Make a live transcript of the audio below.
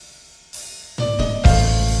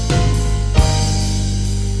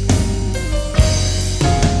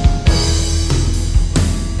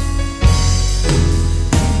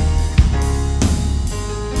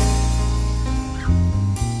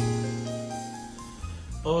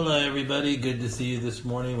Hola, everybody. Good to see you this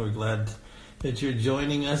morning. We're glad that you're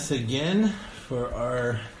joining us again for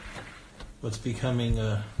our what's becoming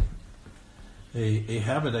a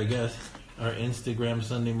habit, I guess, our Instagram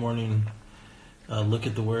Sunday morning look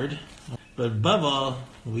at the Word. But above all,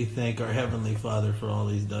 we thank our Heavenly Father for all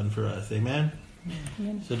He's done for us. Amen?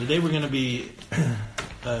 Amen. So today we're going to be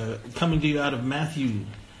coming to you out of Matthew,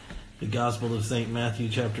 the Gospel of St. Matthew,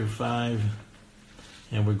 chapter 5.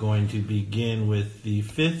 And we're going to begin with the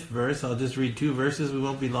 5th verse. I'll just read 2 verses. We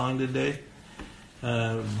won't be long today.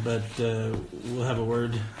 But we'll have a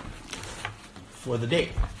word for the day.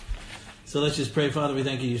 So let's just pray. Father, we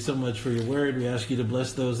thank you so much for your word. We ask you to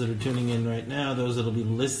bless those that are tuning in right now, those that will be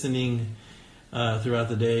listening throughout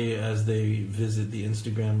the day as they visit the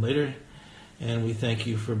Instagram later. And we thank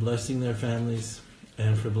you for blessing their families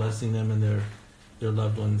and for blessing them and their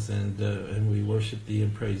loved ones. And we worship thee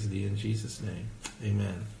and praise thee in Jesus' name.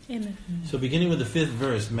 Amen. Amen. So beginning with the 5th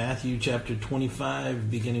verse, Matthew chapter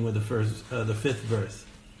 25, beginning with the 5th verse.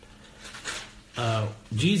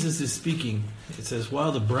 Jesus is speaking. It says,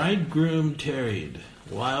 while the bridegroom tarried,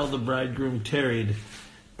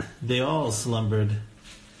 they all slumbered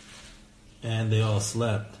and they all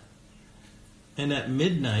slept. And at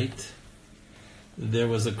midnight there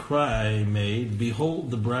was a cry made,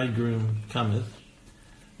 behold, the bridegroom cometh,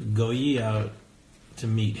 go ye out to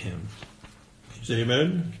meet him. Say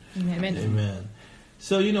amen? Amen. Amen.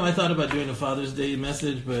 So, I thought about doing a Father's Day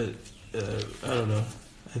message, but I don't know.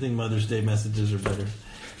 I think Mother's Day messages are better.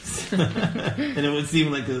 And it would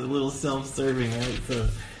seem like a little self-serving, right? So,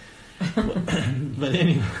 but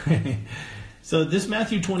anyway. So this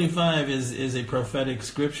Matthew 25 is a prophetic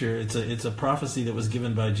scripture. It's a prophecy that was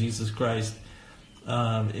given by Jesus Christ.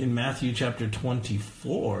 In Matthew chapter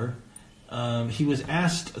 24, he was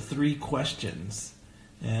asked 3 questions.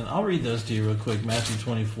 And I'll read those to you real quick. Matthew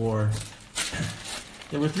 24.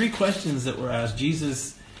 There were 3 questions that were asked.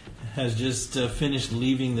 Jesus has just finished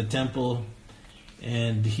leaving the temple,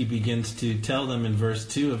 and he begins to tell them in verse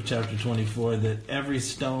 2 of chapter 24 that every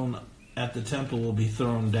stone at the temple will be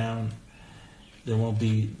thrown down. There won't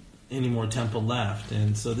be any more temple left.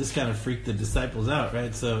 And so this kind of freaked the disciples out,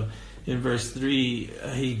 right? So in verse 3,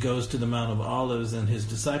 he goes to the Mount of Olives, and his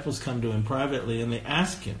disciples come to him privately, and they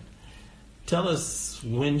ask him, tell us,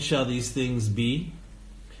 when shall these things be?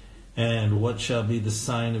 And what shall be the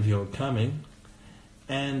sign of your coming?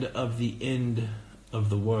 And of the end of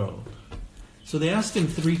the world? So they asked him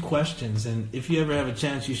 3 questions. And if you ever have a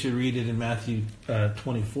chance, you should read it in Matthew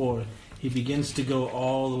 24. He begins to go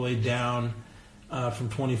all the way down from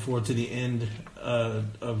 24 to the end of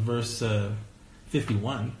verse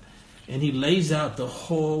 51. And he lays out the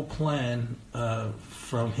whole plan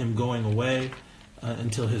from him going away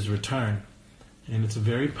until his return. And it's a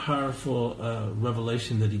very powerful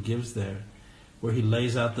revelation that he gives there, where he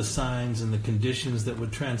lays out the signs and the conditions that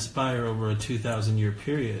would transpire over a 2,000-year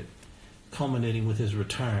period, culminating with his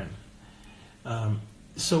return.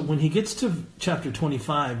 So when he gets to chapter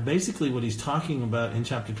 25, basically what he's talking about in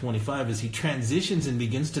chapter 25 is he transitions and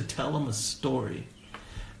begins to tell them a story.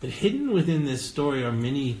 But hidden within this story are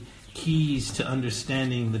many keys to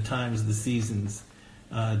understanding the times, the seasons,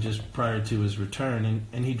 just prior to his return.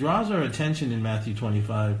 And he draws our attention in Matthew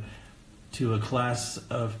 25 to a class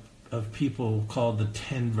of people called the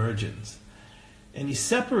 10 virgins. And he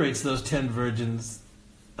separates those 10 virgins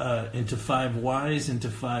into 5 wise and to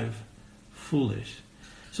 5 foolish.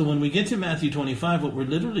 So when we get to Matthew 25, what we're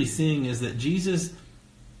literally seeing is that Jesus,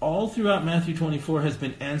 all throughout Matthew 24, has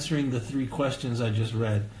been answering the 3 questions I just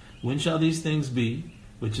read. When shall these things be?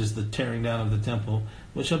 Which is the tearing down of the temple.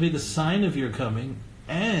 What shall be the sign of your coming?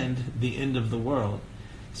 And the end of the world.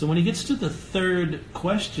 So when he gets to the 3rd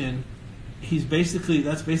question,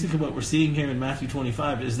 that's basically what we're seeing here in Matthew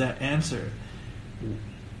 25 is that answer.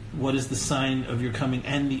 What is the sign of your coming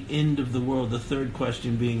and the end of the world? The 3rd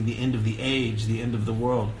question being the end of the age, the end of the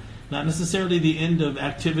world. Not necessarily the end of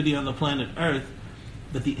activity on the planet Earth,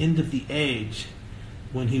 but the end of the age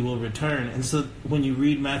when he will return. And so when you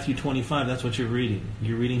read Matthew 25, that's what you're reading.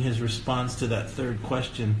 You're reading his response to that 3rd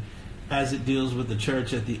question as it deals with the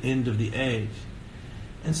church at the end of the age.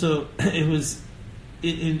 And so it was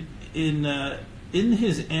in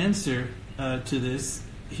his answer to this,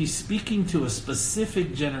 he's speaking to a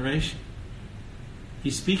specific generation.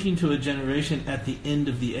 He's speaking to a generation at the end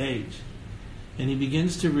of the age. And he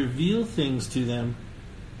begins to reveal things to them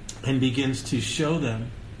and begins to show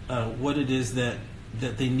them what it is that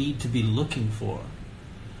they need to be looking for.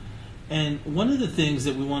 And one of the things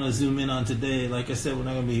that we want to zoom in on today, like I said, we're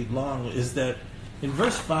not going to be long, is that in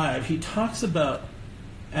verse 5, he talks about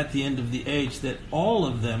at the end of the age that all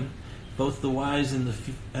of them, both the wise and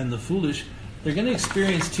the foolish, they're going to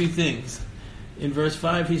experience two things. In verse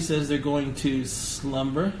 5, he says they're going to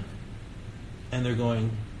slumber and they're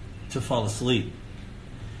going to fall asleep.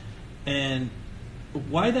 And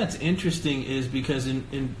why that's interesting is because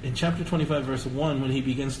in chapter 25, verse 1, when he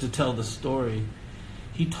begins to tell the story,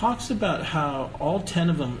 he talks about how all 10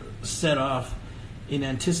 of them set off in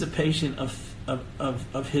anticipation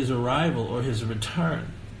of his arrival or his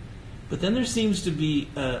return. But then there seems to be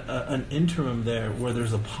an interim there where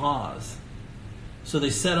there's a pause. So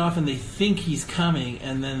they set off and they think he's coming,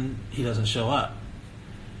 and then he doesn't show up.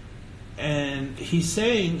 And he's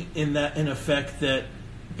saying in effect that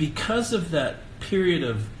because of that period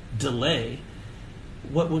of delay,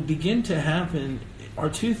 what would begin to happen are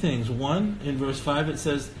two things. One, in verse 5 it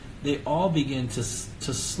says they all begin to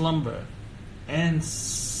slumber and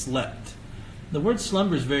slept. The word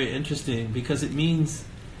slumber is very interesting because it means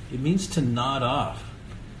to nod off.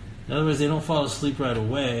 In other words, they don't fall asleep right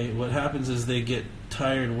away. What happens is they get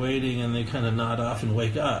tired waiting and they kind of nod off and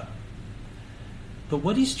wake up. But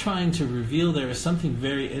what he's trying to reveal there is something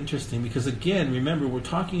very interesting because, again, remember, we're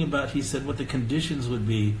talking about, he said, what the conditions would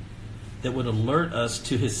be that would alert us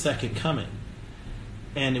to his second coming.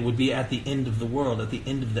 And it would be at the end of the world, at the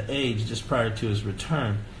end of the age, just prior to his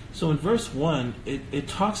return. So in verse 1, it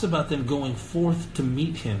talks about them going forth to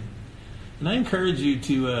meet him. And I encourage you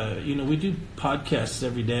to, we do podcasts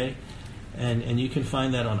every day, and you can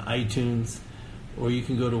find that on iTunes, or you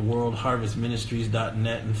can go to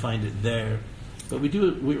worldharvestministries.net and find it there. But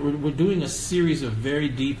we're doing a series of very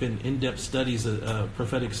deep and in-depth studies,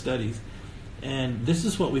 prophetic studies. And this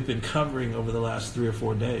is what we've been covering over the last 3 or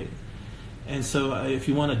 4 days. And so if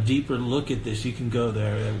you want a deeper look at this, you can go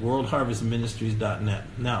there at worldharvestministries.net.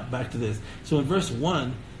 Now, back to this. So in verse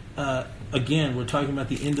 1, again, we're talking about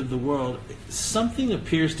the end of the world. Something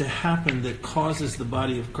appears to happen that causes the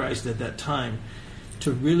body of Christ at that time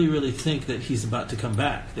to really, really think that he's about to come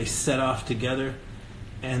back. They set off together.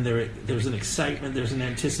 And there's an excitement, there's an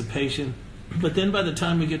anticipation. But then by the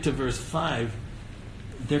time we get to verse 5,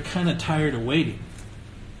 they're kind of tired of waiting.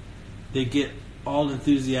 They get all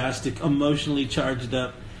enthusiastic, emotionally charged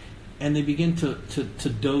up, and they begin to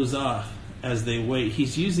doze off as they wait.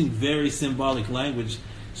 He's using very symbolic language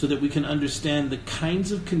so that we can understand the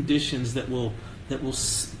kinds of conditions that will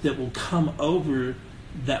come over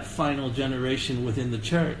that final generation within the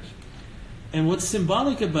church. And what's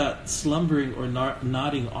symbolic about slumbering or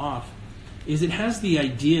nodding off is it has the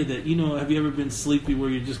idea that, have you ever been sleepy where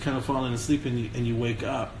you're just kind of falling asleep and you wake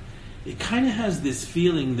up? It kind of has this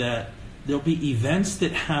feeling that there'll be events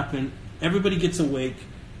that happen, everybody gets awake,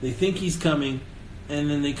 they think he's coming, and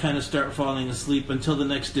then they kind of start falling asleep until the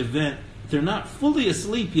next event. They're not fully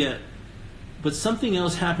asleep yet, but something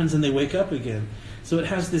else happens and they wake up again. So it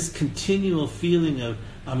has this continual feeling of,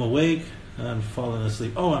 I'm awake, I'm falling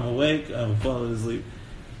asleep. Oh, I'm awake, I'm falling asleep.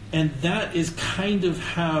 And that is kind of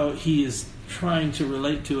how he is trying to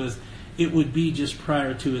relate to us. It would be just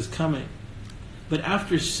prior to his coming. But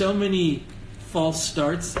after so many false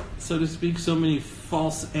starts, so to speak, so many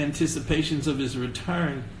false anticipations of his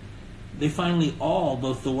return, they finally all,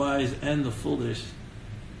 both the wise and the foolish,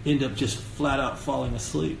 end up just flat out falling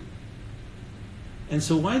asleep. And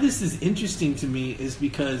so why this is interesting to me is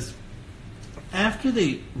because after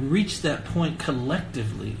they reach that point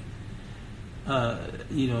collectively,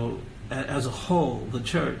 as a whole, the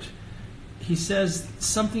church, he says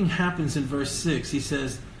something happens in verse 6. He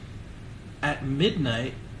says, at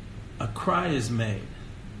midnight, a cry is made.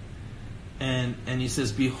 And he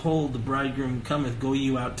says, behold, the bridegroom cometh, go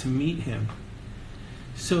you out to meet him.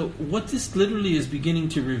 So what this literally is beginning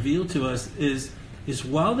to reveal to us is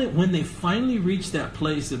when they finally reach that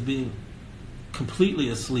place of being completely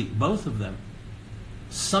asleep, both of them,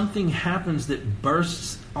 something happens that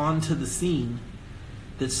bursts onto the scene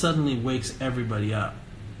that suddenly wakes everybody up.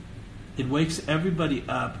 It wakes everybody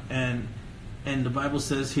up, and the Bible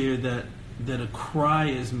says here that a cry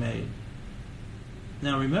is made.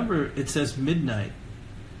 Now remember, it says midnight,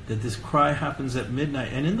 that this cry happens at midnight.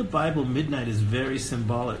 And in the Bible, midnight is very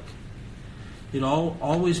symbolic. It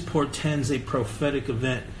always portends a prophetic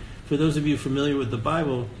event. For those of you familiar with the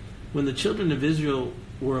Bible, when the children of Israel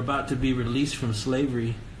were about to be released from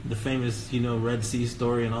slavery, the famous, Red Sea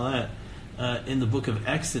story and all that, in the book of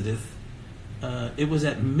Exodus, it was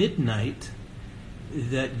at midnight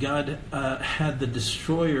that God had the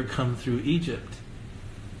destroyer come through Egypt.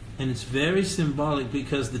 And it's very symbolic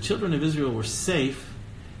because the children of Israel were safe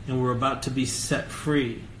and were about to be set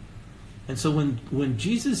free. And so when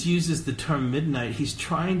Jesus uses the term midnight, he's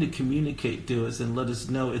trying to communicate to us and let us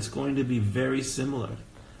know it's going to be very similar.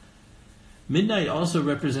 Midnight also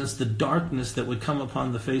represents the darkness that would come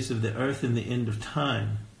upon the face of the earth in the end of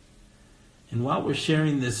time. And while we're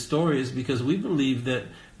sharing this story is because we believe that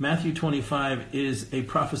Matthew 25 is a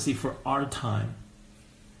prophecy for our time.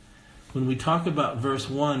 When we talk about verse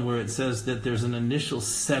 1 where it says that there's an initial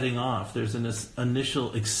setting off, there's an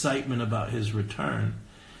initial excitement about his return.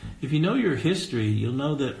 If you know your history, you'll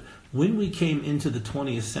know that when we came into the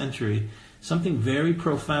 20th century, something very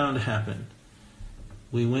profound happened.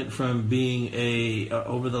 We went from being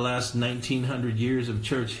over the last 1900 years of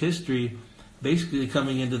church history, basically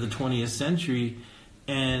coming into the 20th century,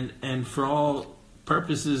 and for all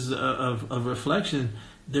purposes of reflection,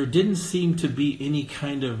 there didn't seem to be any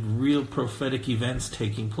kind of real prophetic events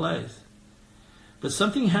taking place. But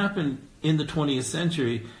something happened in the 20th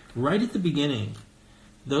century right at the beginning.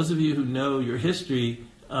 Those of you who know your history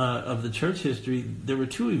of the church history, there were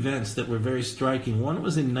two events that were very striking. One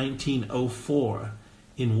was in 1904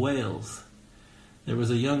 in Wales. There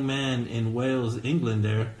was a young man in Wales, England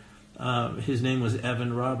there. His name was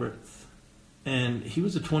Evan Roberts. And he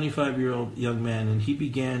was a 25-year-old young man, and he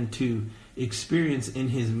began to experience in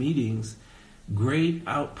his meetings great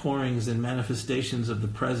outpourings and manifestations of the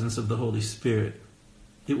presence of the Holy Spirit.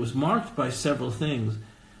 It was marked by several things.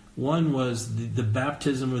 One was the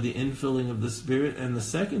baptism or the infilling of the Spirit, and the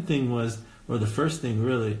second thing was, or the first thing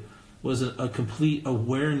really, was a complete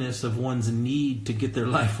awareness of one's need to get their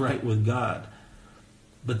life right with God.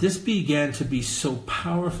 But this began to be so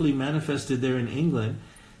powerfully manifested there in England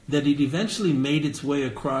that it eventually made its way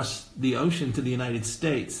across the ocean to the United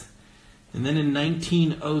States. And then in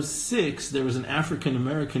 1906, there was an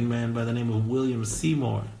African-American man by the name of William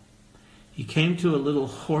Seymour. He came to a little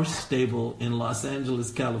horse stable in Los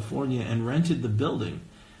Angeles, California, and rented the building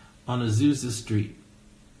on Azusa Street.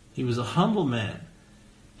 He was a humble man.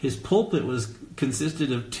 His pulpit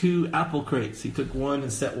consisted of 2 apple crates. He took one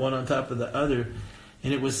and set one on top of the other.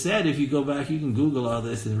 And it was said, if you go back, you can Google all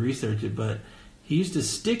this and research it, but he used to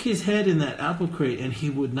stick his head in that apple crate and he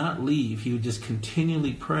would not leave. He would just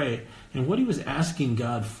continually pray. And what he was asking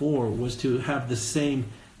God for was to have the same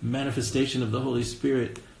manifestation of the Holy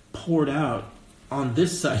Spirit poured out on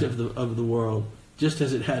this side of the world, just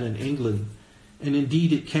as it had in England. And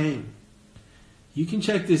indeed it came. You can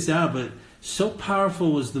check this out, but so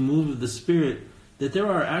powerful was the move of the Spirit that there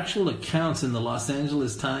are actual accounts in the Los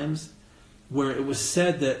Angeles Times where it was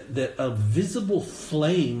said that a visible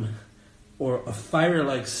flame or a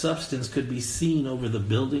fire-like substance could be seen over the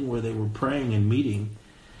building where they were praying and meeting,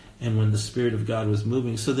 and when the Spirit of God was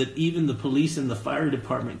moving, so that even the police and the fire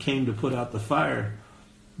department came to put out the fire,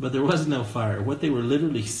 but there was no fire. What they were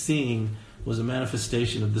literally seeing was a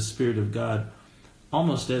manifestation of the Spirit of God,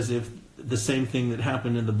 almost as if the same thing that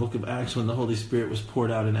happened in the book of Acts when the Holy Spirit was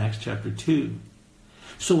poured out in Acts chapter 2.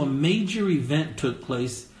 So a major event took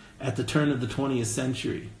place at the turn of the 20th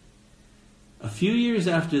century. A few years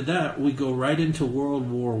after that, we go right into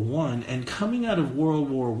World War I, and coming out of World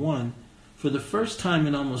War I, for the first time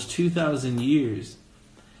in almost 2,000 years,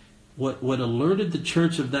 what alerted the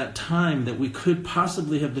church of that time that we could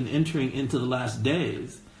possibly have been entering into the last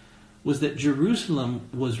days was that Jerusalem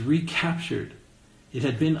was recaptured. It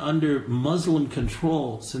had been under Muslim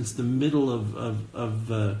control since the middle of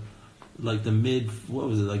like the mid,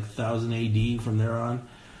 1000 AD from there on.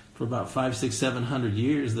 For about 500, 600, 700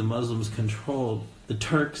 years, the Muslims controlled the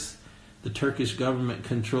Turks. The Turkish government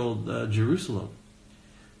controlled Jerusalem.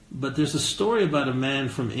 But there's a story about a man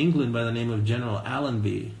from England by the name of General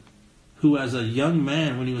Allenby, who as a young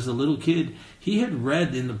man, when he was a little kid, he had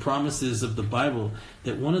read in the promises of the Bible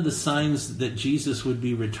that one of the signs that Jesus would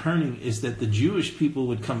be returning is that the Jewish people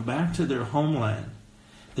would come back to their homeland,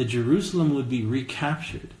 that Jerusalem would be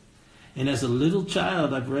recaptured. And as a little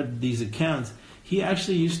child, I've read these accounts, he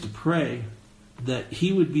actually used to pray that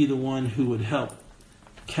he would be the one who would help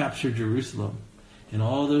capture Jerusalem. And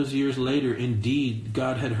all those years later, indeed,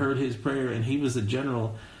 God had heard his prayer, and he was a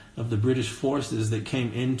general of the British forces that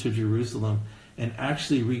came into Jerusalem and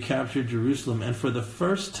actually recaptured Jerusalem. And for the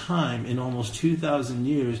first time in almost 2,000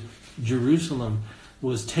 years, Jerusalem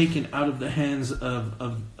was taken out of the hands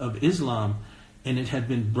of Islam, and it had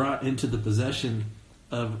been brought into the possession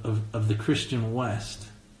of the Christian West.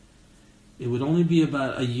 It would only be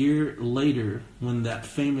about a year later when that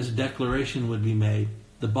famous declaration would be made,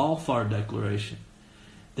 the Balfour Declaration,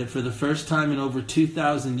 that for the first time in over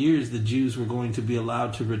 2,000 years, the Jews were going to be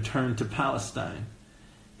allowed to return to Palestine.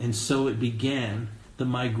 And so it began, the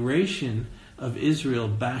migration of Israel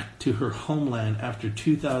back to her homeland after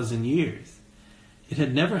 2,000 years. It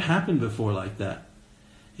had never happened before like that.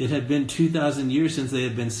 It had been 2,000 years since they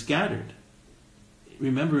had been scattered.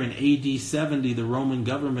 Remember, in AD 70, the Roman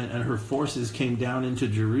government and her forces came down into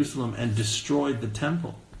Jerusalem and destroyed the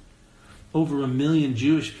temple. Over 1 million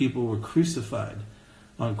Jewish people were crucified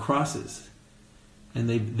on crosses. And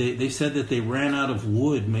they said that they ran out of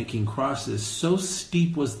wood making crosses. So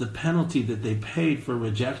steep was the penalty that they paid for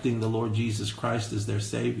rejecting the Lord Jesus Christ as their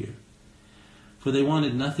Savior. For they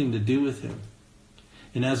wanted nothing to do with him.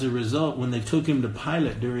 And as a result, when they took him to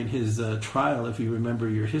Pilate during his trial, if you remember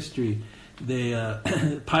your history,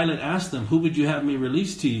 Pilate asked them, "Who would you have me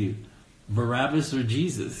release to you, Barabbas or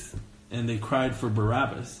Jesus?" And they cried for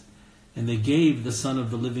Barabbas. And they gave the Son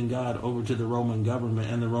of the living God over to the Roman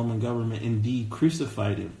government, and the Roman government indeed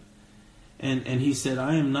crucified him. And he said,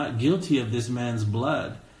 "I am not guilty of this man's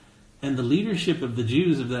blood." And the leadership of the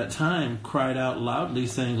Jews of that time cried out loudly,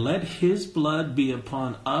 saying, "Let his blood be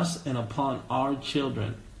upon us and upon our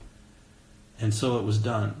children." And so it was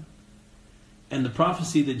done. And the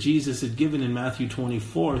prophecy that Jesus had given in Matthew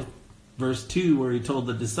 24, verse 2, where he told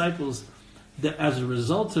the disciples that as a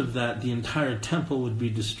result of that, the entire temple would be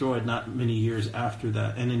destroyed not many years after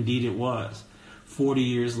that. And indeed it was. 40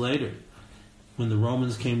 years later, when the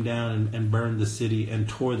Romans came down and burned the city and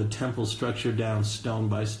tore the temple structure down stone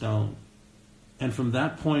by stone. And from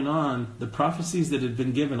that point on, the prophecies that had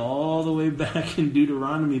been given all the way back in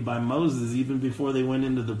Deuteronomy by Moses, even before they went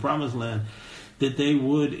into the promised land, that they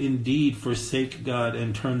would indeed forsake God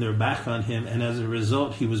and turn their back on him. And as a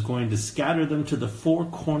result, he was going to scatter them to the four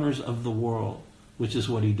corners of the world, which is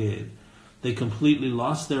what he did. They completely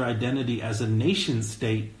lost their identity as a nation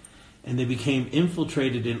state, and they became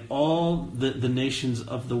infiltrated in all the nations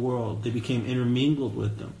of the world. They became intermingled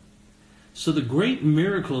with them. So the great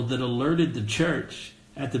miracle that alerted the church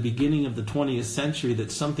at the beginning of the 20th century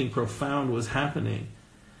that something profound was happening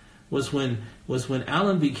was when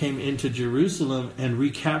Allenby came into Jerusalem and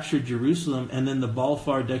recaptured Jerusalem, and then the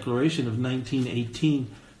Balfour Declaration of 1918,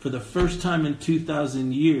 for the first time in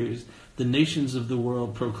 2,000 years, the nations of the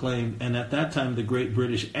world proclaimed, and at that time the Great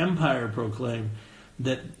British Empire proclaimed,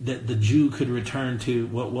 that the Jew could return to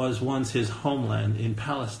what was once his homeland in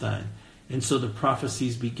Palestine. And so the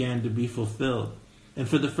prophecies began to be fulfilled. And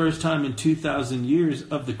for the first time in 2,000 years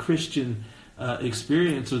of the Christian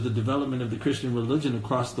experience, or the development of the Christian religion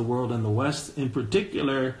across the world and the West in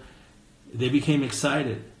particular, they became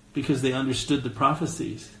excited because they understood the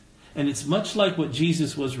prophecies. And it's much like what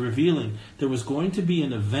Jesus was revealing. There was going to be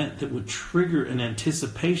an event that would trigger an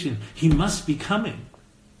anticipation. He must be coming.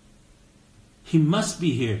 He must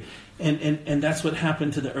be here. And that's what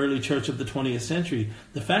happened to the early church of the 20th century.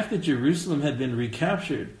 The fact that Jerusalem had been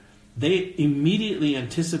recaptured, they immediately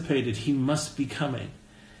anticipated he must be coming.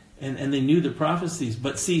 And they knew the prophecies.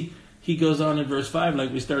 But see, he goes on in verse 5,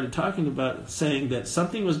 like we started talking about, saying that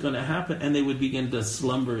something was going to happen and they would begin to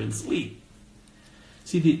slumber and sleep.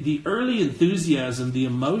 See, the early enthusiasm, the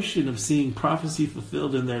emotion of seeing prophecy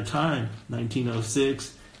fulfilled in their time,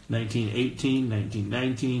 1906, 1918,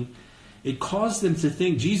 1919, it caused them to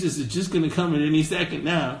think Jesus is just going to come at any second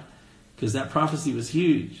now, because that prophecy was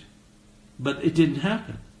huge. But it didn't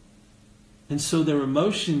happen. And so their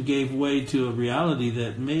emotion gave way to a reality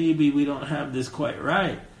that maybe we don't have this quite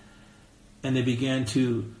right. And they began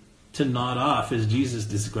to nod off, as Jesus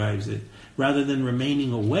describes it. Rather than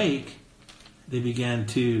remaining awake, they began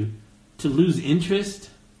to lose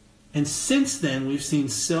interest. And since then, we've seen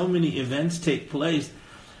so many events take place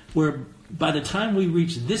where by the time we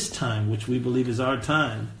reach this time, which we believe is our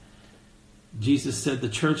time, Jesus said the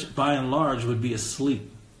church, by and large, would be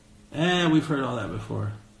asleep. We've heard all that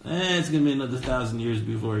before. It's going to be another 1,000 years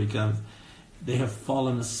before he comes. They have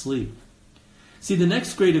fallen asleep. See, the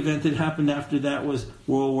next great event that happened after that was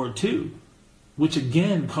World War II, which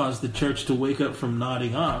again caused the church to wake up from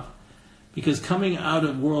nodding off. Because coming out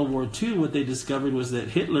of World War II, what they discovered was that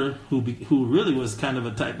Hitler, who really was kind of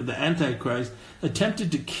a type of the Antichrist,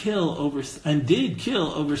 attempted to kill over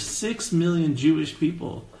 6 million Jewish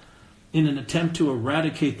people in an attempt to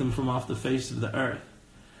eradicate them from off the face of the earth.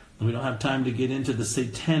 And we don't have time to get into the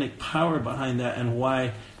satanic power behind that and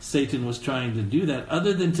why Satan was trying to do that,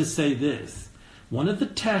 other than to say this. One of the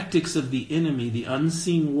tactics of the enemy, the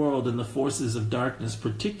unseen world and the forces of darkness,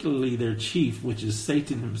 particularly their chief, which is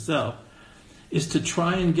Satan himself, is to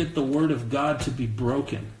try and get the word of God to be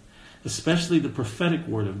broken, especially the prophetic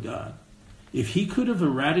word of God. If he could have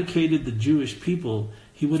eradicated the Jewish people,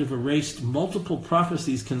 he would have erased multiple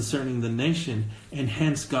prophecies concerning the nation, and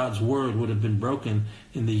hence God's word would have been broken,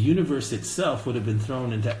 and the universe itself would have been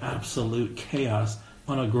thrown into absolute chaos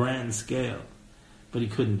on a grand scale. But he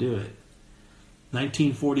couldn't do it.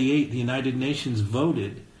 1948, the United Nations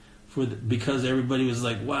voted because everybody was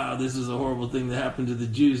like, wow, this is a horrible thing that happened to the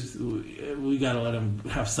Jews. We got to let them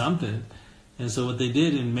have something. And so what they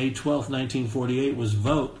did in May 12th, 1948 was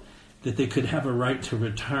vote that they could have a right to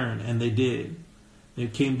return, and they did. They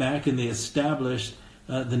came back and they established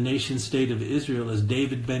the nation state of Israel as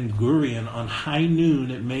David Ben-Gurion on high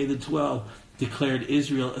noon at May the 12th declared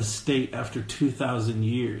Israel a state after 2,000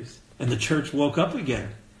 years. And the church woke up again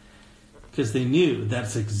because they knew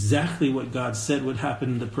that's exactly what God said would happen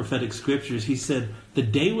in the prophetic scriptures. He said the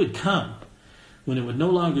day would come when it would no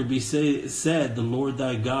longer be said, the Lord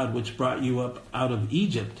thy God which brought you up out of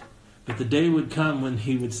Egypt. But the day would come when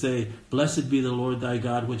he would say, blessed be the Lord thy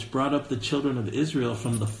God which brought up the children of Israel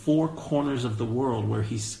from the four corners of the world where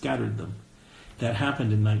he scattered them. That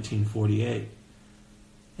happened in 1948.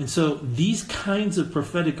 And so these kinds of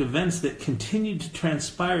prophetic events that continued to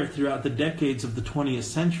transpire throughout the decades of the 20th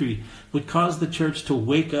century would cause the church to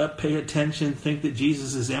wake up, pay attention, think that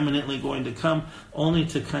Jesus is imminently going to come, only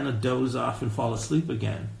to kind of doze off and fall asleep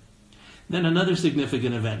again. Then another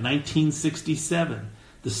significant event, 1967,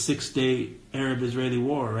 the 6-day Arab-Israeli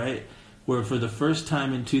War, right? Where for the first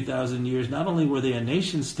time in 2,000 years, not only were they a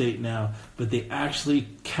nation state now, but they actually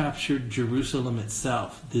captured Jerusalem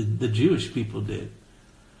itself. The Jewish people did.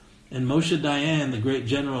 And Moshe Dayan, the great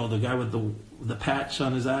general, the guy with the patch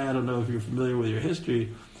on his eye, I don't know if you're familiar with your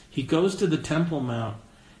history, he goes to the Temple Mount,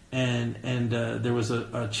 and there was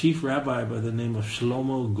a chief rabbi by the name of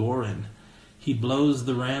Shlomo Goren. He blows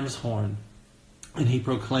the ram's horn, and he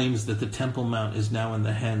proclaims that the Temple Mount is now in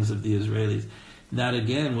the hands of the Israelis. That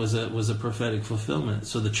again was a prophetic fulfillment.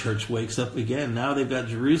 So the church wakes up again. Now they've got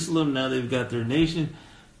Jerusalem, now they've got their nation,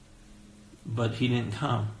 but he didn't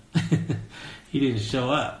come. He didn't show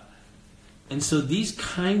up. And so these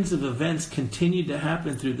kinds of events continued to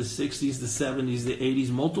happen through the 60s, the 70s, the 80s,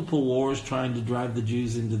 multiple wars trying to drive the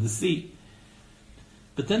Jews into the sea.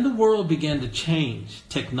 But then the world began to change.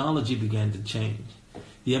 Technology began to change.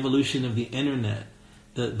 The evolution of the internet,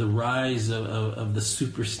 the rise of the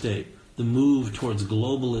superstate, the move towards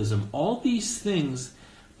globalism, all these things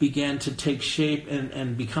began to take shape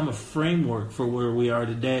and become a framework for where we are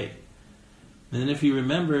today. And if you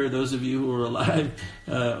remember, those of you who are alive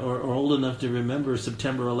or old enough to remember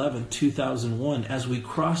September 11, 2001, as we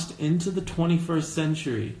crossed into the 21st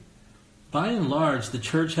century, by and large, the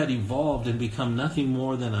church had evolved and become nothing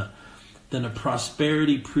more than a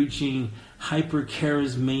prosperity preaching,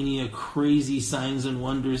 hyper-charismania, crazy signs and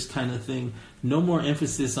wonders kind of thing. No more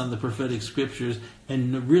emphasis on the prophetic scriptures,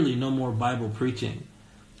 and really no more Bible preaching.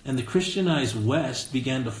 And the Christianized West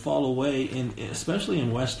began to fall away, especially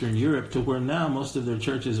in Western Europe, to where now most of their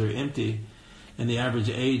churches are empty. And the average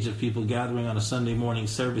age of people gathering on a Sunday morning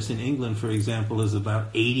service in England, for example, is about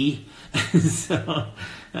 80.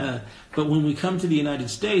 But when we come to the United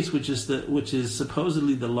States, which is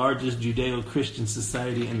supposedly the largest Judeo-Christian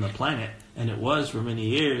society in the planet, and it was for many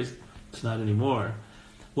years, it's not anymore.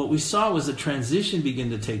 What we saw was a transition begin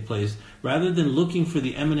to take place. Rather than looking for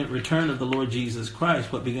the imminent return of the Lord Jesus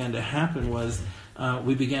Christ, what began to happen was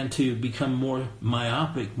we began to become more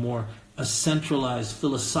myopic, more a centralized,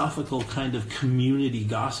 philosophical kind of community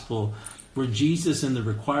gospel, where Jesus and the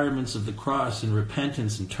requirements of the cross and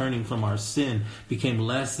repentance and turning from our sin became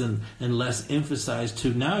less and less emphasized.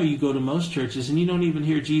 To now you go to most churches and you don't even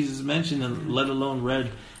hear Jesus mentioned, and let alone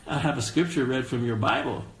have a scripture read from your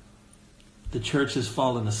Bible. The church has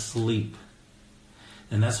fallen asleep.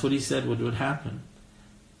 And that's what he said would happen.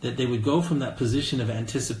 That they would go from that position of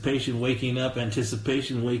anticipation, waking up,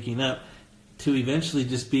 to eventually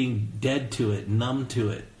just being dead to it, numb to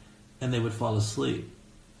it, and they would fall asleep.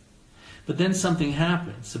 But then something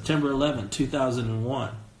happened. September 11,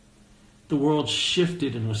 2001. The world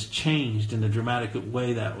shifted and was changed in a dramatic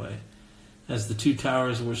way that way. As the two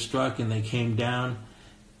towers were struck and they came down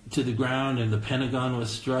to the ground and the Pentagon was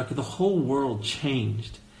struck, the whole world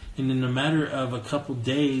changed. And in a matter of a couple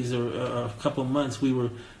days or a couple months, we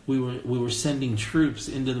were sending troops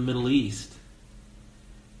into the Middle East.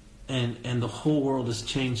 And the whole world has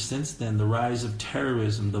changed since then. The rise of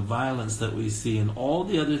terrorism, the violence that we see, and all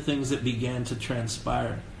the other things that began to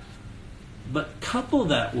transpire. But couple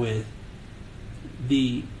that with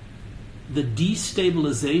the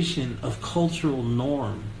destabilization of cultural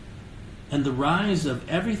norm and the rise of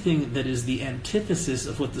everything that is the antithesis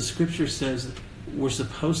of what the Scripture says we're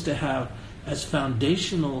supposed to have as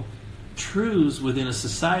foundational truths within a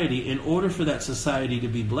society in order for that society to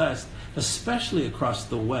be blessed, especially across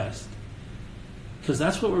the West. Because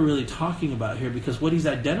that's what we're really talking about here, because what he's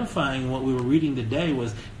identifying, what we were reading today,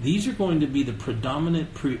 was these are going to be the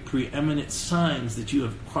predominant, preeminent signs that you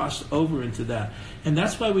have crossed over into that. And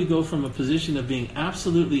that's why we go from a position of being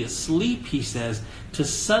absolutely asleep, he says, to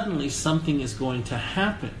suddenly something is going to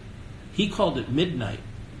happen. He called it midnight.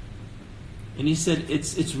 And he said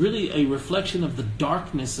it's really a reflection of the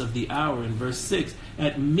darkness of the hour in verse 6.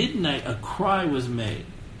 At midnight a cry was made.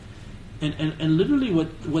 And literally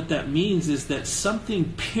what that means is that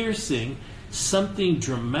something piercing, something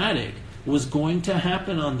dramatic was going to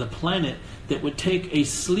happen on the planet that would take a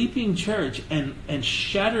sleeping church and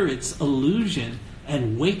shatter its illusion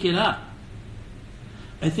and wake it up.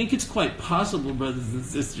 I think it's quite possible, brothers and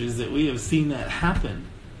sisters, that we have seen that happen.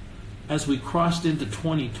 As we crossed into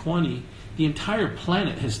 2020, the entire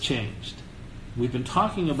planet has changed. We've been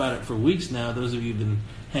talking about it for weeks now, those of you who've been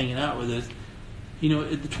hanging out with us. The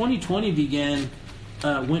 2020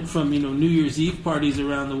 went from, New Year's Eve parties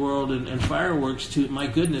around the world and fireworks to, my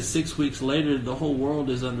goodness, 6 weeks later, the whole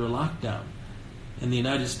world is under lockdown. And the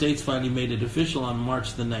United States finally made it official on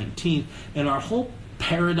March the 19th. And our whole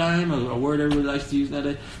paradigm, a word everybody likes to use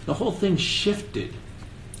nowadays, the whole thing shifted.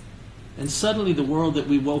 And suddenly the world that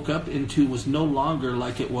we woke up into was no longer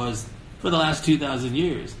like it was for the last 2,000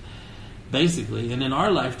 years, basically. And in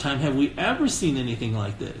our lifetime, have we ever seen anything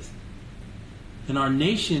like this? And our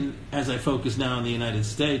nation, as I focus now on the United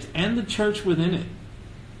States, and the church within it,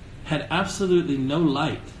 had absolutely no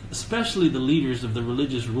light, especially the leaders of the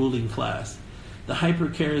religious ruling class, the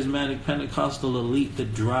hyper-charismatic Pentecostal elite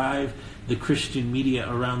that drive the Christian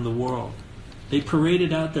media around the world. They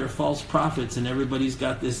paraded out their false prophets, and everybody's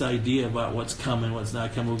got this idea about what's coming, what's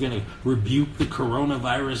not coming. We're going to rebuke the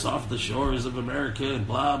coronavirus off the shores of America and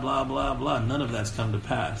blah, blah, blah, blah. None of that's come to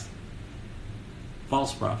pass.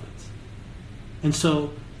 False prophets. And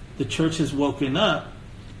so the church has woken up,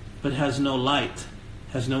 but has no light,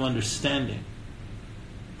 has no understanding.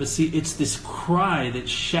 But see, it's this cry that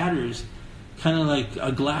shatters, kind of like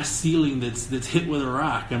a glass ceiling that's hit with a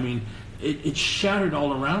rock. I mean, it shattered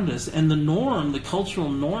all around us. And the norm, the cultural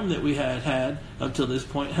norm that we had up till this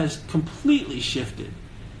point has completely shifted.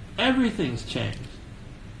 Everything's changed.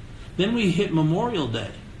 Then we hit Memorial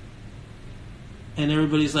Day. And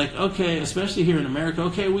everybody's like, okay, especially here in America,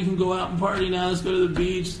 okay, we can go out and party now. Let's go to the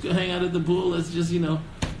beach. Let's go hang out at the pool. Let's just,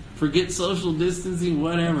 forget social distancing,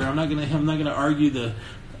 whatever. I'm not gonna argue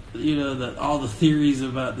all the theories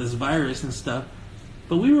about this virus and stuff.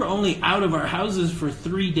 But we were only out of our houses for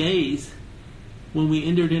 3 days when we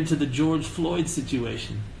entered into the George Floyd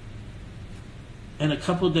situation. And a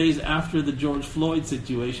couple of days after the George Floyd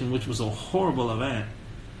situation, which was a horrible event,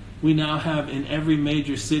 we now have in every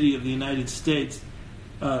major city of the United States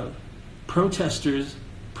protesters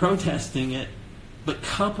protesting it, but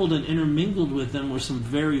coupled and intermingled with them were some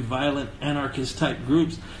very violent anarchist type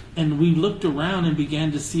groups. And we looked around and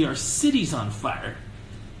began to see our cities on fire.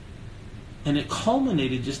 And it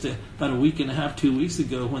culminated just about a week and a half, 2 weeks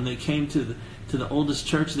ago, when they came to the oldest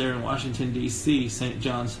church there in Washington, D.C., St.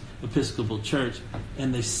 John's Episcopal Church,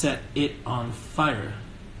 and they set it on fire.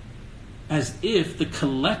 As if the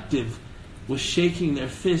collective was shaking their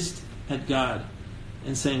fist at God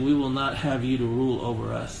and saying, we will not have you to rule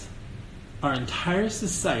over us. Our entire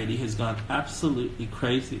society has gone absolutely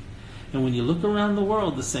crazy. And when you look around the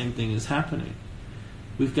world, the same thing is happening.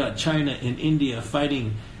 We've got China and India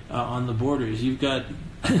fighting on the borders. You've got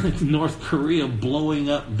North Korea blowing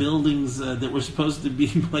up buildings that were supposed to be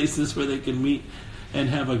places where they can meet and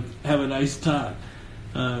have a nice talk.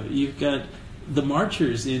 You've got the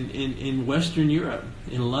marchers in Western Europe,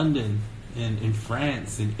 in London, and in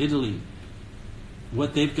France, in Italy.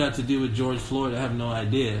 What they've got to do with George Floyd, I have no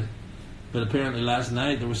idea. But apparently last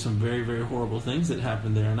night there were some very, very horrible things that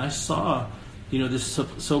happened there. And I saw, this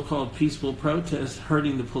so-called peaceful protest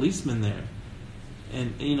hurting the policemen there.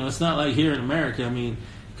 And, it's not like here in America. I mean,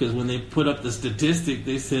 because when they put up the statistic,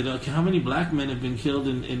 they said, okay, how many black men have been killed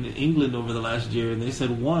in England over the last year? And they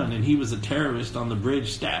said 1, and he was a terrorist on the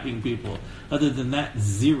bridge stabbing people. Other than that,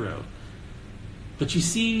 0. But you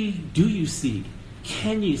see, do you see?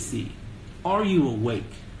 Can you see? Are you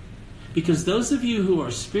awake? Because those of you who are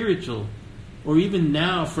spiritual, or even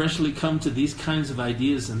now freshly come to these kinds of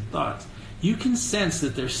ideas and thoughts, you can sense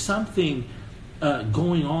that there's something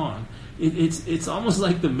going on. It's almost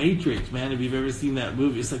like the Matrix, man, if you've ever seen that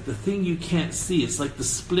movie. It's like the thing you can't see. It's like the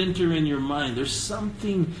splinter in your mind. There's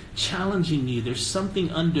something challenging you. There's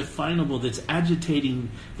something undefinable that's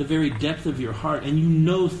agitating the very depth of your heart, and you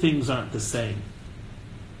know things aren't the same.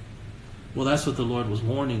 Well, that's what the Lord was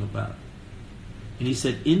warning about. And he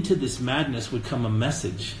said, into this madness would come a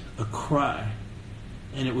message, a cry.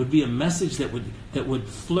 And it would be a message that would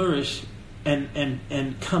flourish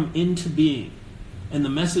and come into being. And the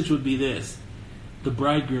message would be this: the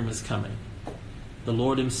bridegroom is coming. The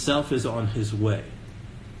Lord himself is on his way.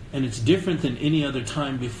 And it's different than any other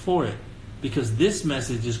time before it, because this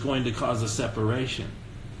message is going to cause a separation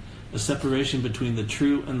between the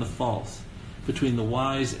true and the false, between the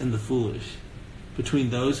wise and the foolish,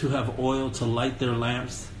 between those who have oil to light their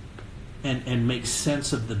lamps and make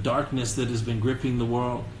sense of the darkness that has been gripping the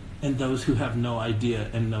world, and those who have no idea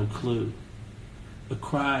and no clue. A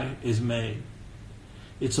cry is made.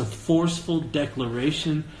 It's a forceful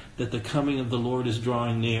declaration that the coming of the Lord is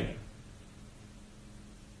drawing near.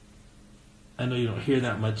 I know you don't hear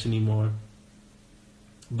that much anymore.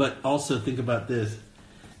 But also think about this.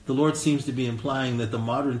 The Lord seems to be implying that the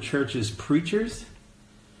modern church's preachers,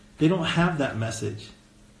 they don't have that message.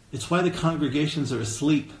 It's why the congregations are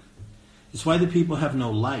asleep. It's why the people have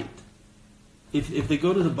no light. If they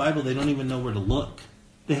go to the Bible, they don't even know where to look.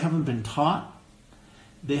 They haven't been taught.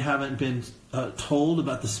 They haven't been told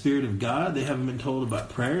about the Spirit of God. They haven't been told about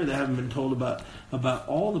prayer. They haven't been told about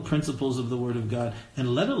all the principles of the Word of God.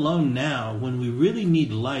 And let alone now, when we really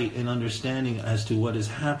need light and understanding as to what is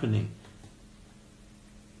happening,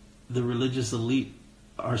 the religious elite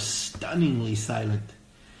are stunningly silent.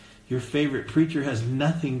 Your favorite preacher has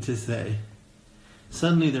nothing to say.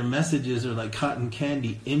 Suddenly their messages are like cotton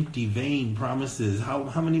candy, empty, vain promises.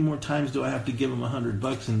 How many more times do I have to give them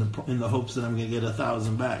 $100 in the hopes that I'm going to get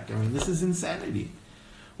 1,000 back? I mean, this is insanity.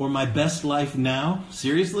 Or my best life now?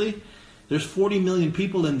 Seriously? There's 40 million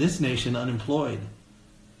people in this nation unemployed.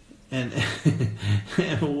 And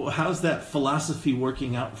how's that philosophy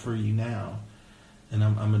working out for you now? And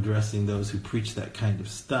I'm addressing those who preach that kind of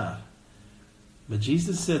stuff. But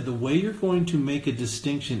Jesus said the way you're going to make a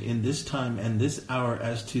distinction in this time and this hour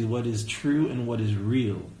as to what is true and what is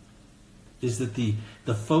real is that the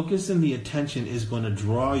focus and the attention is going to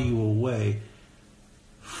draw you away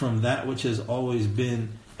from that which has always been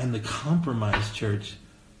and the compromised church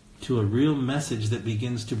to a real message that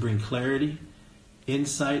begins to bring clarity,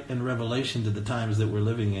 insight, and revelation to the times that we're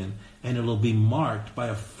living in. And it'll be marked by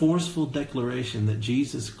a forceful declaration that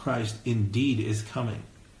Jesus Christ indeed is coming.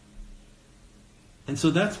 And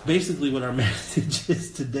so that's basically what our message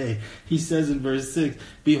is today. He says in verse 6,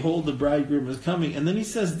 behold, the bridegroom is coming. And then he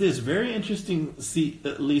says this, very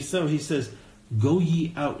interestingly so, he says, go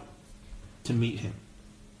ye out to meet him.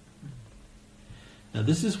 Now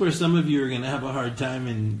this is where some of you are going to have a hard time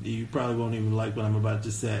and you probably won't even like what I'm about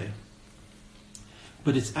to say.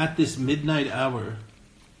 But it's at this midnight hour,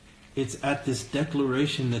 it's at this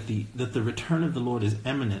declaration that the return of the Lord is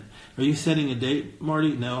imminent. Are you setting a date,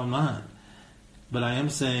 Marty? No, I'm not. But I am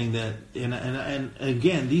saying that, and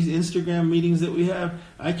again, these Instagram meetings that we have,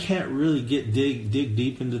 I can't really dig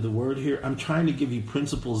deep into the Word here. I'm trying to give you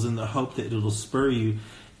principles in the hope that it'll spur you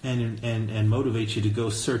and motivate you to go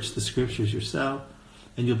search the Scriptures yourself,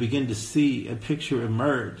 and you'll begin to see a picture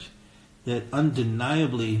emerge that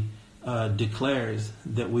undeniably declares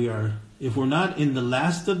that we are, if we're not in the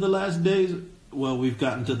last of the last days, well, we've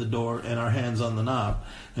gotten to the door and our hands on the knob.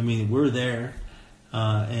 I mean, we're there.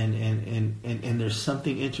 And there's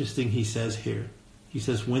something interesting he says here. He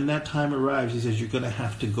says, when that time arrives, he says, you're going to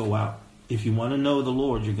have to go out. If you want to know the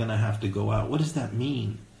Lord, you're going to have to go out. What does that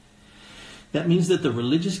mean? That means that the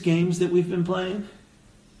religious games that we've been playing,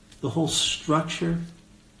 the whole structure,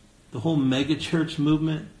 the whole megachurch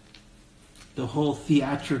movement, the whole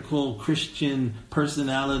theatrical Christian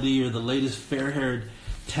personality, or the latest fair-haired,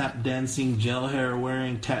 tap-dancing, gel hair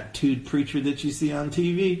wearing, tattooed preacher that you see on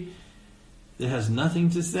TV, that has nothing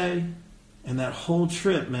to say, and that whole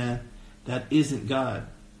trip, man, that isn't God.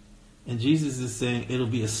 And Jesus is saying it'll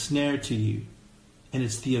be a snare to you. And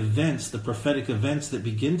it's the events, the prophetic events that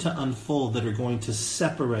begin to unfold that are going to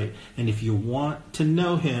separate. And if you want to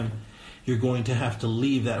know him, you're going to have to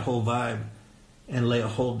leave that whole vibe and lay a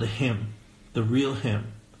hold to him, the real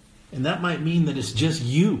him. And that might mean that it's just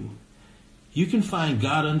you. You can find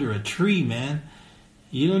God under a tree, man.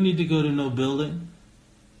 You don't need to go to no building.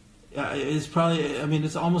 It's probably,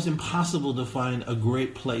 it's almost impossible to find a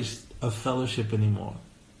great place of fellowship anymore.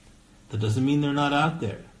 That doesn't mean they're not out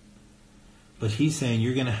there. But he's saying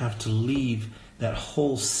you're going to have to leave that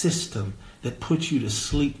whole system that puts you to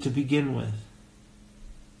sleep to begin with.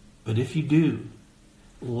 But if you do,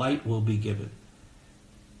 light will be given.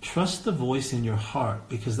 Trust the voice in your heart,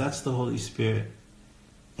 because that's the Holy Spirit.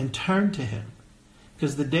 And turn to him.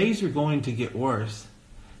 Because the days are going to get worse.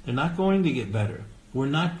 They're not going to get better. We're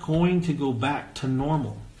not going to go back to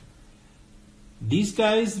normal. These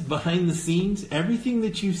guys behind the scenes, everything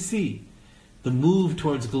that you see, the move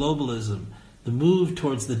towards globalism, the move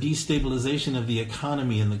towards the destabilization of the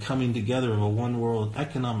economy and the coming together of a one world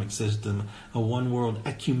economic system, a one world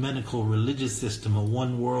ecumenical religious system, a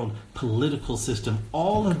one world political system,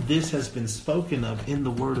 all of this has been spoken of in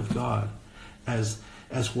the Word of God as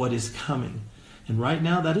what is coming. And right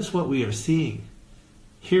now, that is what we are seeing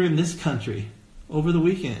here in this country. Over the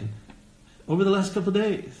weekend, over the last couple of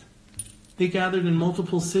days, they gathered in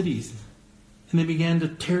multiple cities and they began to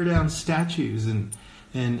tear down statues and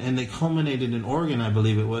they culminated in Oregon, I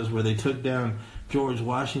believe it was, where they took down George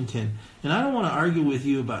Washington. And I don't want to argue with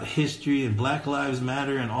you about history and Black Lives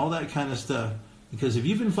Matter and all that kind of stuff. Because if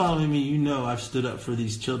you've been following me, you know I've stood up for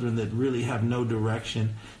these children that really have no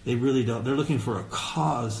direction. They really don't. They're looking for a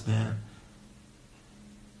cause, man.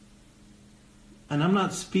 And I'm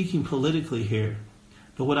not speaking politically here.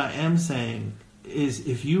 But what I am saying is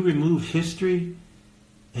if you remove history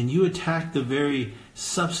and you attack the very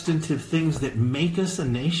substantive things that make us a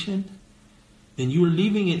nation, then you are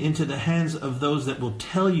leaving it into the hands of those that will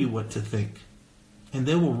tell you what to think. And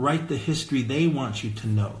they will write the history they want you to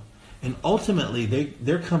know. And ultimately,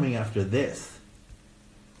 they're coming after this.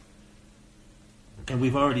 And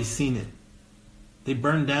we've already seen it. They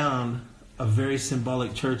burned down a very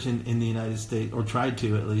symbolic church in the United States, or tried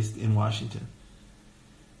to at least, in Washington,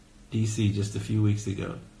 D.C. just a few weeks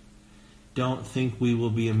ago. Don't think we will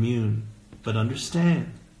be immune, but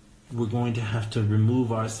understand we're going to have to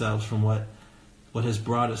remove ourselves from what has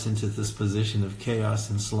brought us into this position of chaos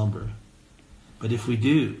and slumber. But if we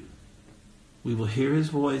do, we will hear his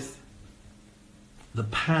voice, the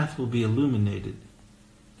path will be illuminated,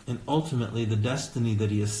 and ultimately the destiny that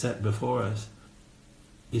he has set before us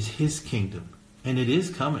is his kingdom, and it is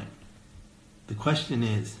coming. The question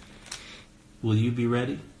is, will you be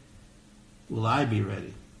ready? Will I be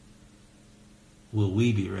ready? Will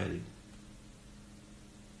we be ready?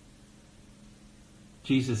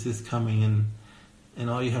 Jesus is coming, and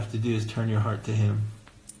all you have to do is turn your heart to him.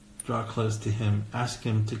 Draw close to him. Ask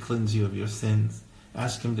him to cleanse you of your sins.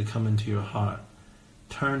 Ask him to come into your heart.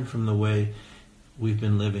 Turn from the way we've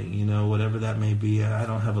been living, whatever that may be. I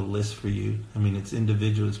don't have a list for you. I mean, it's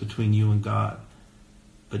individual. It's between you and God.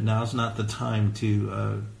 But now's not the time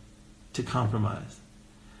to compromise.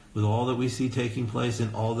 With all that we see taking place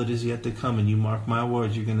and all that is yet to come, and you mark my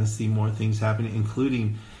words, you're going to see more things happening,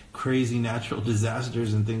 including crazy natural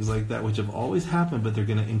disasters and these like that, which have always happened, but they're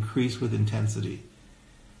going to increase with intensity.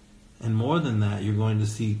 And more than that, you're going to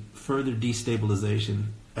see further destabilization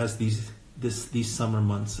as these summer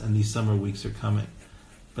months and these summer weeks are coming.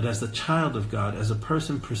 But as a child of God, as a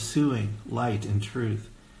person pursuing light and truth,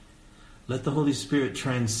 let the Holy Spirit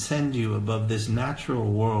transcend you above this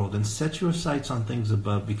natural world and set your sights on things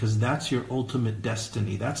above, because that's your ultimate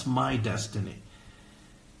destiny. That's my destiny.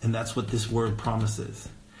 And that's what this word promises.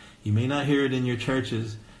 You may not hear it in your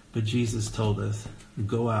churches, but Jesus told us,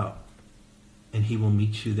 go out and he will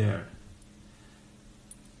meet you there.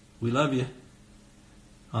 We love you.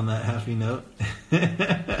 On that happy note,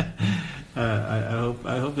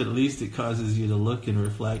 I hope at least it causes you to look and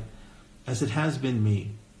reflect, as it has been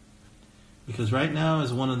me. Because right now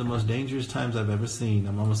is one of the most dangerous times I've ever seen.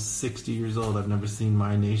 I'm almost 60 years old. I've never seen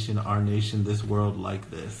my nation, our nation, this world like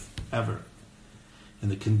this, ever. And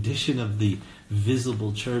the condition of the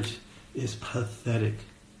visible church is pathetic.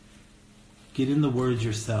 Get in the Word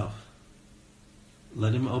yourself.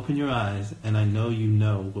 Let him open your eyes, and I know you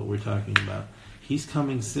know what we're talking about. He's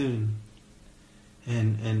coming soon.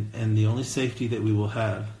 And the only safety that we will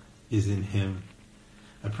have is in him.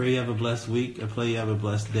 I pray you have a blessed week. I pray you have a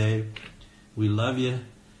blessed day. We love you.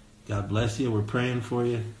 God bless you. We're praying for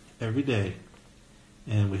you every day.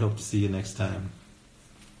 And we hope to see you next time.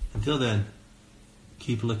 Until then,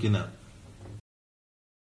 keep looking up.